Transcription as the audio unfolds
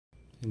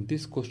In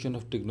this question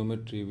of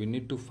trigonometry, we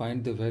need to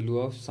find the value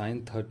of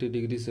sine 30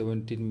 degree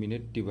 17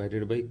 minute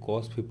divided by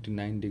cos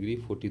 59 degree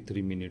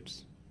 43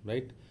 minutes,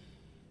 right?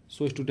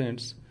 So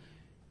students,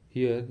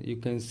 here you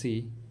can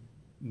see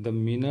the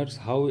minutes,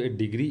 how a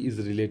degree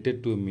is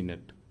related to a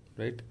minute,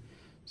 right?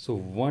 So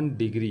 1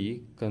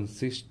 degree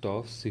consists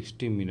of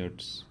 60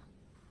 minutes,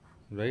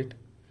 right?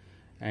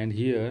 And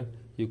here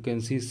you can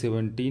see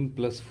 17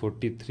 plus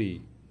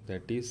 43,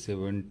 that is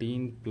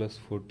 17 plus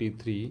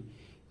 43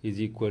 is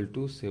equal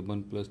to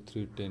 7 plus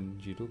 3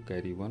 10 0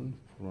 carry 1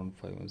 4 1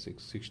 5 1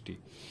 6 60.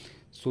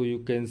 So you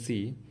can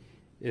see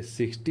a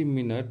 60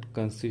 minute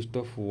consists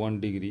of 1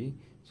 degree,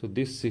 so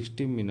this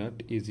 60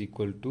 minute is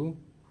equal to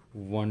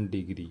 1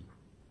 degree,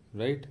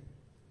 right?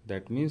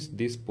 That means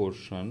this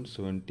portion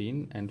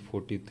 17 and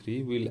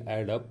 43 will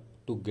add up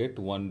to get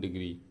 1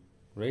 degree,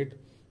 right?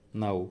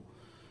 Now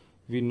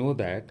we know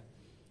that,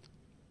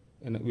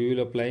 and we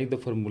will apply the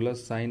formula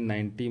sin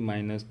 90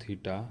 minus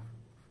theta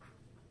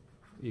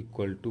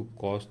equal to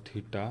cos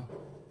theta,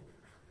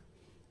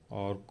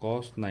 or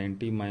cos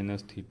 90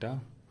 minus theta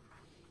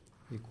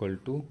equal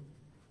to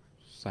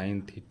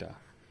sin theta.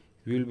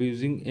 We will be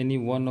using any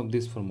one of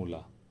this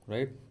formula,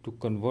 right, to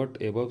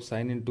convert above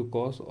sin into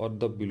cos or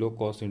the below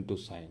cos into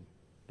sin,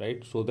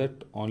 right, so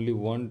that only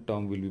one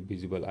term will be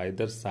visible,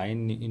 either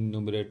sin in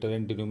numerator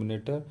and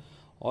denominator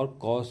or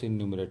cos in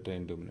numerator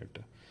and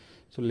denominator.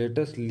 So let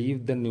us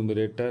leave the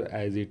numerator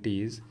as it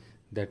is,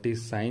 that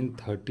is sin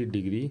 30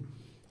 degree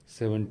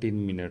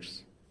 17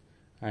 minutes,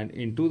 and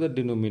into the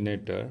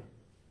denominator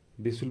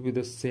this will be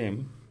the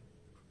same,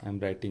 I am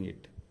writing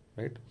it,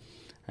 right,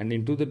 and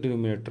into the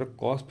denominator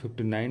cos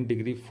 59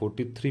 degree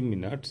 43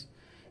 minutes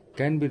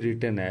can be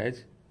written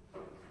as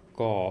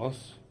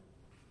cos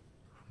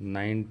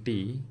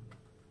 90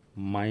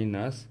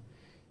 minus,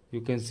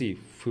 you can see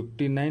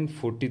 59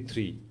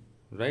 43,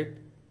 right?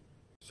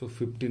 So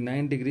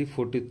 59 degree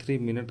 43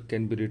 minute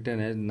can be written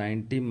as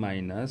 90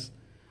 minus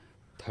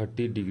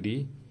 30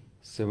 degree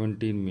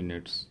 17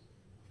 minutes,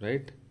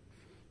 right?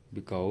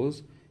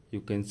 Because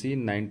you can see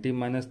 90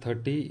 minus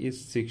 30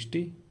 is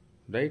 60,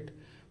 right?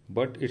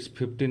 But it's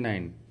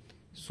 59,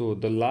 so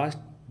the last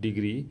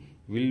degree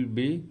will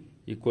be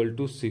equal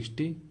to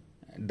 60,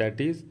 that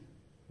is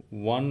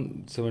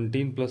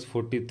 117 plus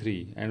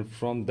 43, and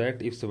from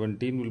that if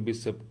 17 will be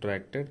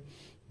subtracted,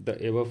 the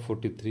above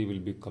 43 will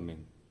be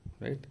coming,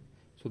 right?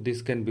 So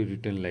this can be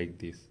written like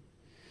this.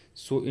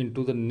 So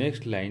into the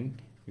next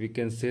line we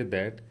can say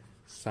that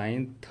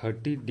sin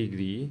 30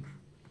 degree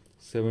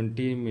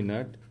 17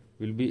 minute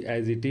will be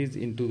as it is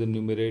into the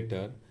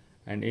numerator,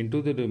 and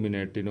into the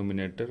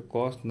denominator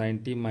cos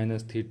 90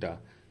 minus theta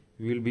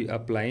we will be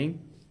applying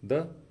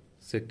the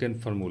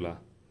second formula,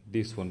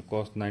 this one,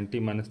 cos 90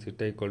 minus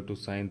theta equal to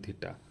sin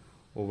theta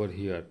over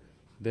here.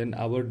 Then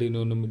our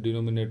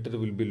denominator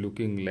will be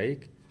looking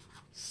like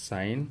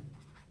sin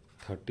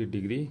 30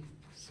 degree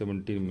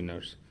 17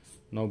 minutes.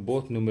 Now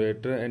both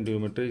numerator and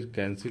denominator is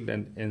cancelled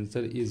and answer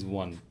is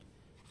 1.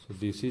 So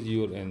this is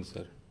your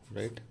answer,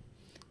 right?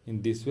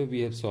 In this way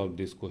we have solved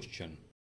this question.